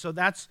his. And so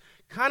that's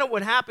kind of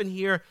what happened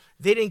here.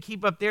 They didn't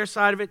keep up their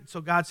side of it,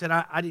 so God said,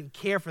 I didn't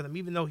care for them,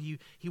 even though he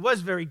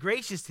was very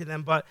gracious to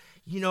them. But,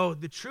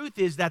 the truth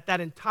is that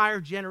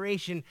entire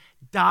generation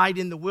died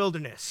in the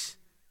wilderness,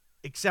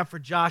 except for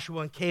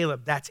Joshua and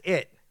Caleb. That's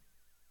it.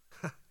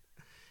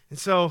 And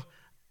so,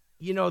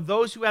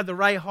 those who had the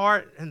right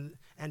heart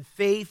and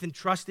faith and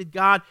trusted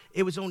God,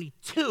 it was only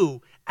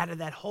 2 out of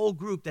that whole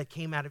group that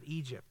came out of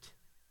Egypt.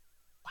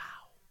 Wow.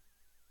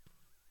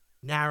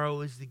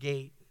 Narrow is the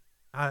gate,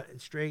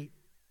 and straight,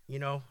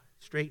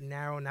 straight and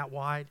narrow, not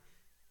wide.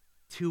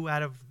 2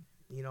 out of,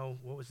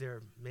 what was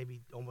there?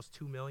 Maybe almost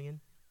 2 million.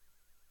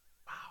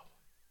 Wow.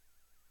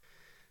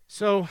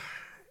 So,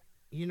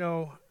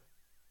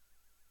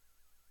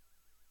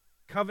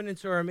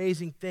 covenants are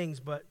amazing things,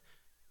 but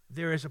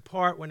there is a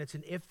part when it's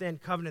an if-then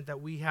covenant that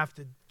we have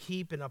to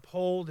keep and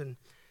uphold, and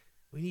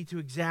we need to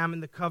examine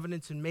the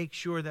covenants and make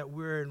sure that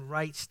we're in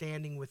right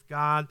standing with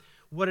God.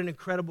 What an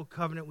incredible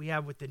covenant we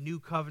have with the new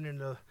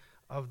covenant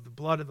of the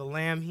blood of the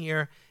Lamb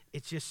here.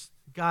 It's just,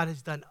 God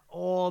has done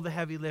all the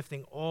heavy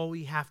lifting. All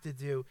we have to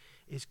do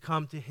is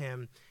come to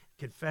him,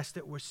 confess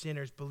that we're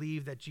sinners,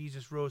 believe that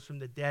Jesus rose from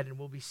the dead, and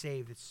we'll be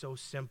saved. It's so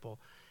simple,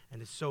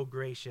 and it's so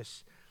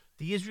gracious.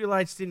 The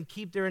Israelites didn't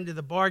keep their end of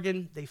the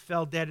bargain. They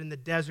fell dead in the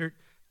desert.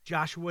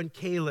 Joshua and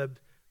Caleb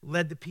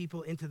led the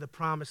people into the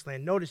promised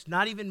land. Notice,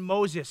 not even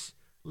Moses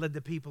led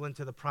the people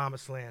into the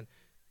promised land.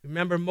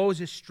 Remember,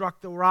 Moses struck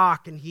the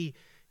rock, and he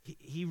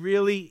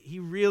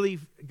really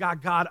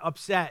got God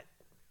upset.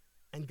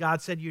 And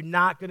God said, "You're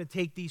not going to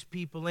take these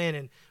people in."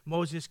 And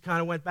Moses kind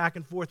of went back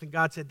and forth, and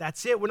God said,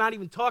 "That's it. We're not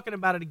even talking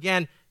about it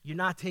again. You're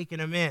not taking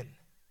them in."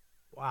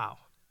 Wow.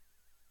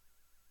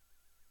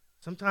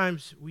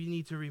 Sometimes we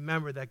need to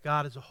remember that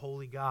God is a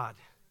holy God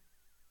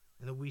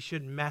and that we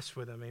shouldn't mess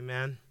with him.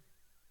 Amen.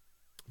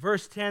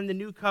 Verse 10, the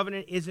new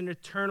covenant is an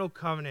eternal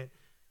covenant.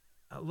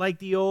 Like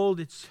the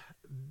old,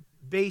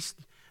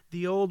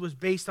 the old was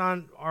based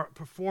on our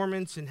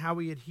performance and how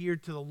we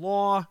adhered to the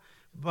law.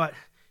 But,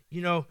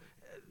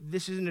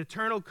 this is an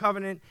eternal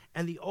covenant,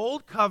 and the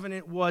old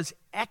covenant was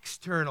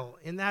external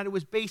in that it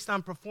was based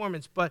on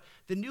performance, but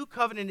the new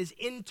covenant is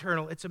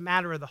internal. It's a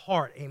matter of the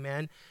heart,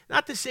 amen?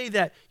 Not to say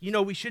that,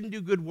 we shouldn't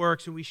do good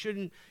works and we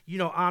shouldn't,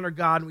 honor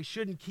God and we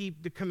shouldn't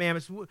keep the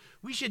commandments.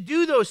 We should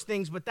do those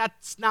things, but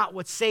that's not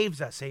what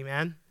saves us,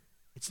 amen?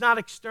 It's not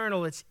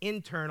external, it's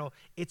internal.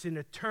 It's an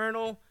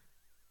eternal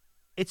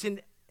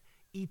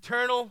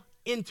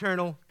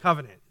internal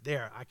covenant.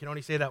 There, I can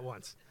only say that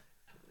once.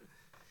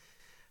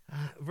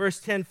 Verse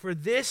 10, for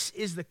this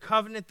is the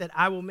covenant that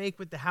I will make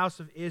with the house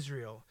of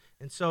Israel.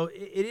 And so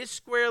it is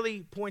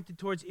squarely pointed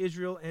towards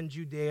Israel and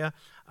Judea.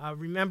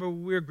 Remember,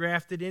 we're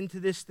grafted into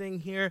this thing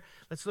here.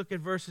 Let's look at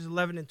verses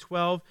 11 and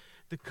 12.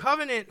 The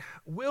covenant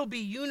will be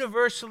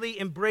universally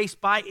embraced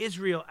by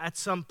Israel at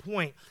some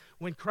point.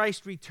 When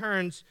Christ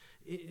returns,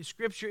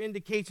 Scripture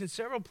indicates in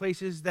several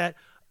places that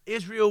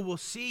Israel will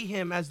see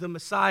him as the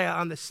Messiah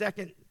on the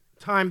second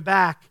time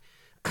back,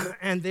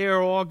 and they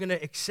are all going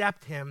to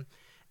accept him.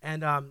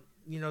 And,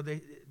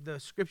 the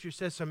Scripture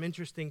says some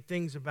interesting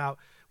things about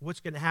what's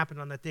going to happen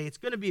on that day. It's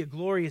going to be a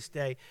glorious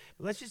day.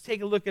 But let's just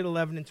take a look at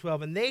 11 and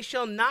 12. And they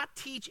shall not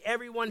teach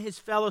everyone his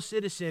fellow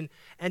citizen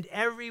and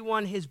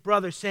everyone his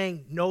brother,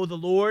 saying, know the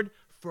Lord,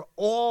 for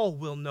all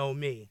will know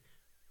me,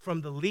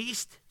 from the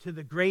least to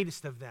the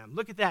greatest of them.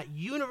 Look at that,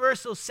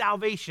 universal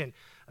salvation.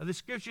 The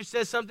Scripture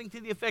says something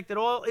to the effect that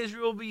all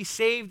Israel will be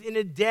saved in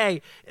a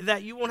day,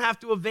 that you won't have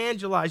to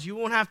evangelize. You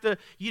won't have to,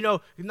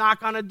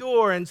 knock on a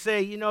door and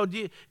say,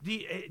 do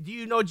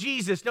you know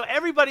Jesus? No,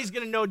 everybody's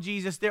going to know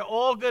Jesus. They're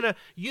all going to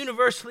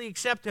universally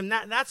accept him.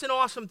 That's an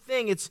awesome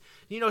thing. It's,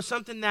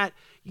 something that,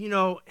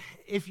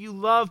 if you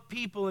love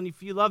people and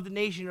if you love the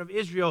nation of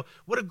Israel,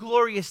 what a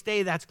glorious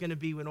day that's going to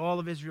be when all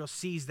of Israel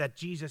sees that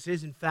Jesus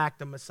is, in fact,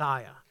 the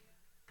Messiah.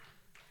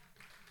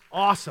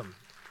 Awesome.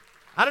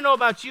 I don't know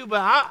about you, but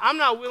I'm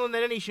not willing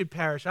that any should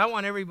perish. I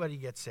want everybody to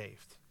get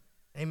saved.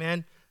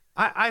 Amen.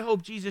 I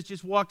hope Jesus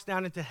just walks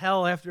down into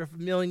hell after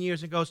 1,000,000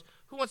 years and goes,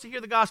 who wants to hear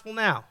the gospel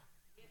now?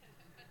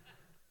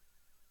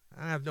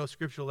 I have no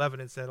scriptural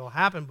evidence that it'll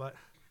happen, but,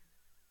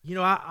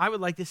 I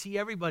would like to see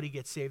everybody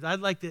get saved. I'd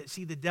like to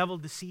see the devil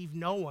deceive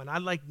no one.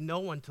 I'd like no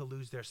one to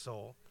lose their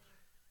soul.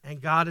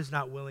 And God is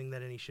not willing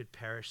that any should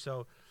perish.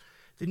 So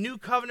the new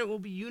covenant will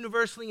be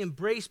universally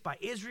embraced by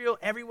Israel.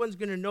 Everyone's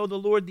going to know the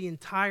Lord, the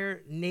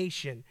entire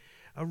nation.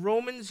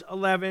 Romans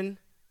 11,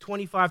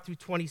 25 through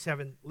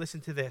 27. Listen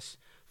to this.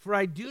 For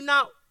I do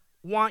not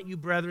want you,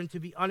 brethren,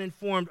 to be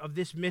uninformed of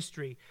this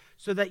mystery,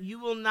 so that you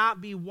will not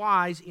be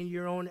wise in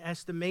your own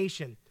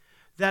estimation,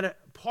 that a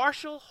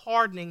partial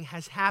hardening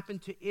has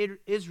happened to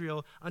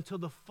Israel until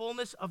the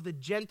fullness of the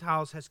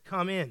Gentiles has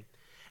come in.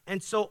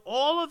 And so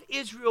all of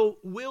Israel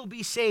will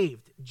be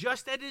saved,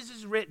 just as it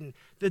is written,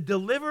 the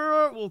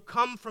deliverer will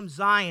come from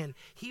Zion.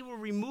 He will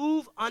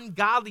remove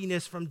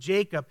ungodliness from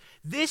Jacob.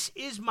 This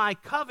is my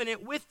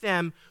covenant with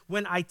them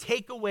when I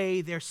take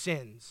away their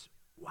sins.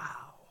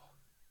 Wow.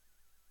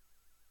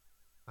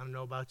 I don't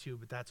know about you,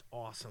 but that's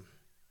awesome.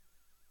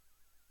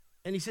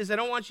 And he says, I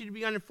don't want you to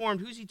be uninformed.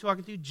 Who's he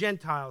talking to?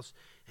 Gentiles.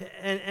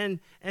 And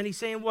he's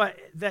saying what?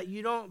 That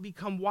you don't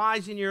become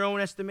wise in your own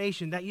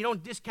estimation, that you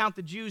don't discount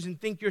the Jews and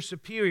think you're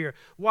superior.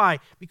 Why?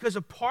 Because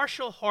a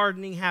partial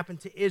hardening happened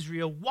to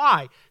Israel.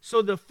 Why?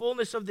 So the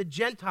fullness of the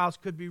Gentiles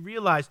could be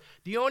realized.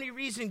 The only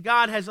reason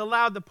God has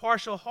allowed the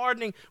partial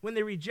hardening when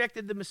they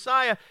rejected the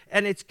Messiah,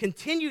 and it's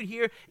continued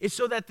here, is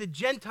so that the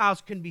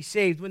Gentiles can be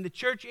saved. When the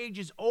church age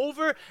is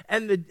over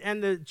and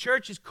the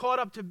church is caught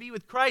up to be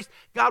with Christ,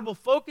 God will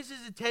focus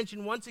his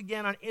attention once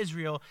again on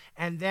Israel,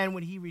 and then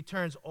when he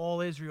returns, all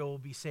Israel will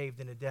be saved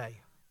in a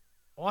day.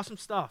 Awesome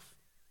stuff.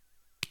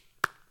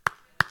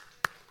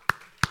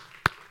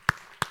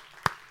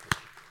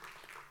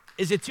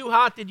 Is it too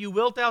hot? Did you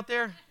wilt out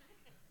there?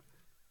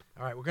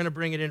 All right, we're going to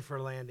bring it in for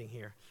a landing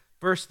here.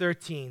 Verse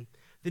 13.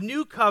 The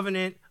new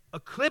covenant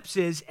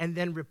eclipses and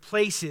then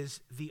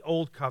replaces the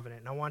old covenant.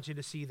 And I want you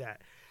to see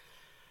that.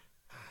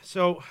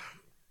 So,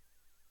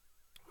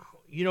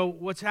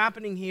 what's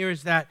happening here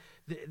is that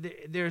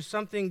there's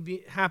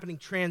something happening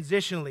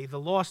transitionally. The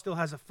law still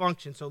has a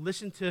function. So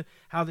listen to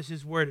how this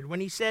is worded.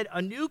 When he said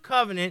a new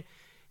covenant,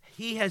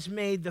 he has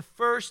made the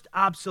first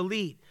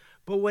obsolete.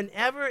 But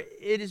whenever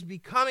it is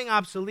becoming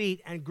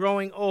obsolete and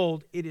growing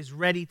old, it is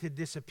ready to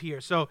disappear.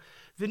 So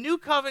the new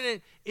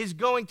covenant is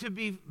going to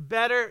be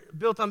better,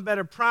 built on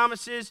better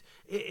promises.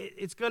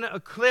 It's going to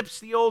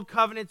eclipse the old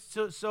covenant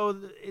so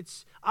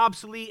it's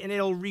obsolete, and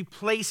it'll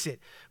replace it.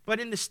 But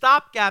in the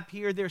stopgap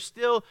here, there's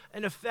still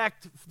an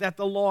effect that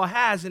the law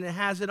has, and it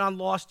has it on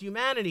lost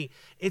humanity.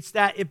 It's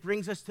that it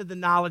brings us to the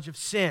knowledge of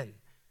sin.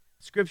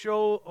 Scripture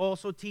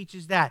also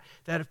teaches that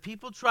if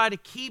people try to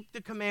keep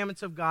the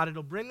commandments of God,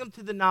 it'll bring them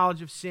to the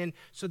knowledge of sin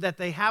so that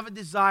they have a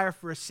desire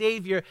for a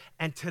Savior,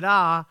 and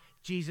ta-da,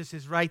 Jesus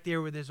is right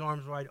there with his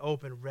arms wide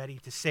open, ready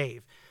to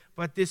save.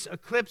 But this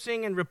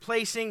eclipsing and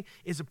replacing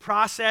is a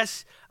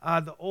process.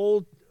 The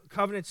old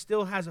covenant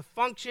still has a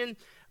function,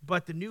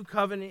 but the new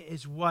covenant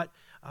is what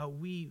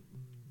we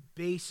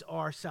base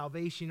our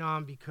salvation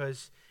on,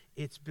 because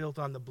it's built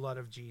on the blood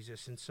of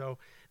Jesus. And so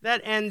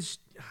that ends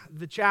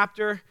the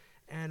chapter,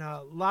 and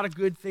a lot of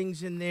good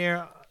things in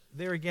there.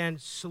 There again,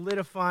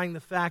 solidifying the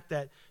fact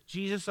that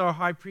Jesus, our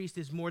high priest,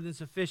 is more than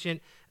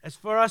sufficient. As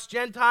for us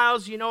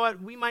Gentiles, you know what?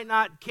 We might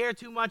not care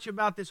too much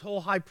about this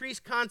whole high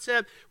priest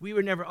concept. We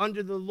were never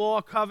under the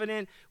law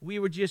covenant. We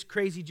were just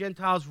crazy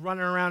Gentiles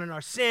running around in our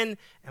sin,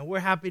 and we're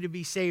happy to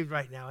be saved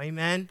right now.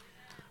 Amen?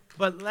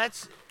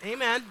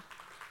 Amen.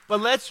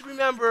 But let's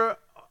remember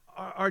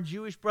our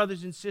Jewish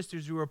brothers and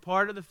sisters who are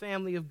part of the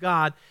family of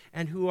God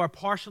and who are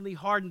partially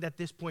hardened at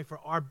this point for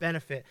our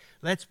benefit.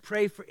 Let's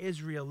pray for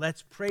Israel.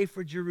 Let's pray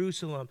for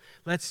Jerusalem.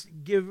 Let's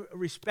give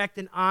respect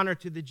and honor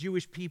to the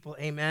Jewish people.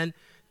 Amen.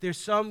 There's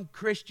some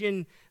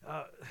Christian,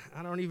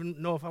 I don't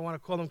even know if I want to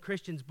call them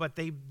Christians, but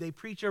they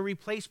preach a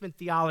replacement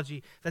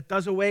theology that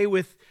does away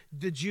with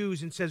the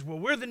Jews and says, well,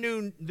 we're the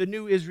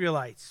new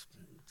Israelites.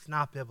 It's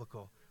not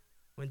biblical.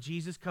 When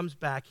Jesus comes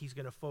back, he's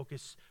going to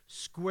focus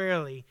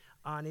squarely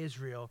on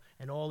Israel,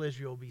 and all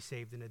Israel will be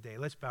saved in a day.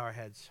 Let's bow our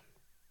heads.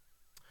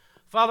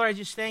 Father, I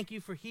just thank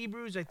you for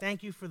Hebrews. I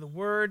thank you for the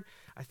word.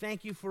 I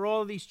thank you for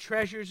all of these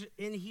treasures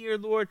in here,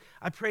 Lord.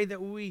 I pray that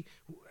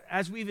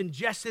as we've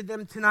ingested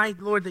them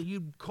tonight, Lord, that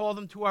you'd call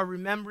them to our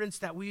remembrance,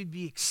 that we'd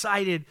be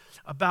excited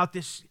about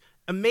this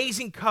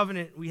amazing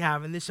covenant we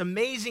have and this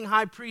amazing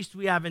high priest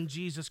we have in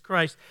Jesus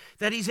Christ,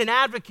 that he's an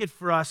advocate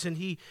for us, and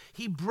he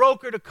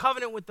brokered a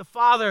covenant with the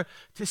Father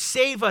to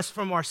save us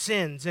from our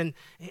sins. And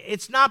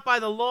it's not by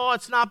the law,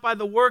 it's not by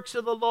the works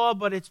of the law,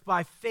 but it's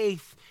by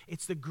faith.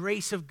 It's the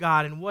grace of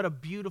God, and what a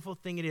beautiful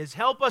thing it is.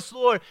 Help us,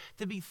 Lord,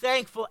 to be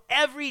thankful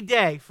every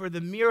day for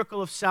the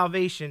miracle of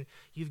salvation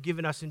you've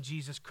given us in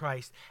Jesus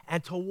Christ,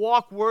 and to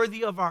walk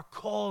worthy of our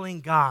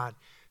calling, God.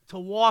 To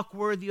walk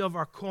worthy of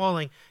our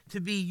calling, to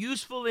be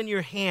useful in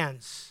your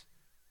hands,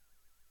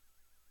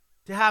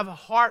 to have a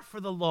heart for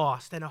the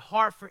lost and a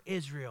heart for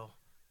Israel.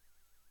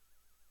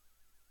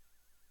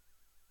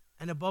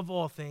 And above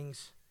all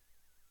things,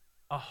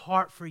 a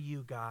heart for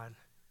you, God.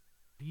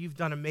 You've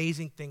done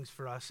amazing things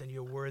for us, and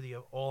you're worthy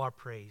of all our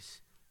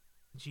praise.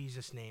 In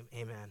Jesus' name,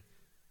 amen.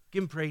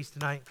 Give him praise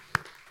tonight.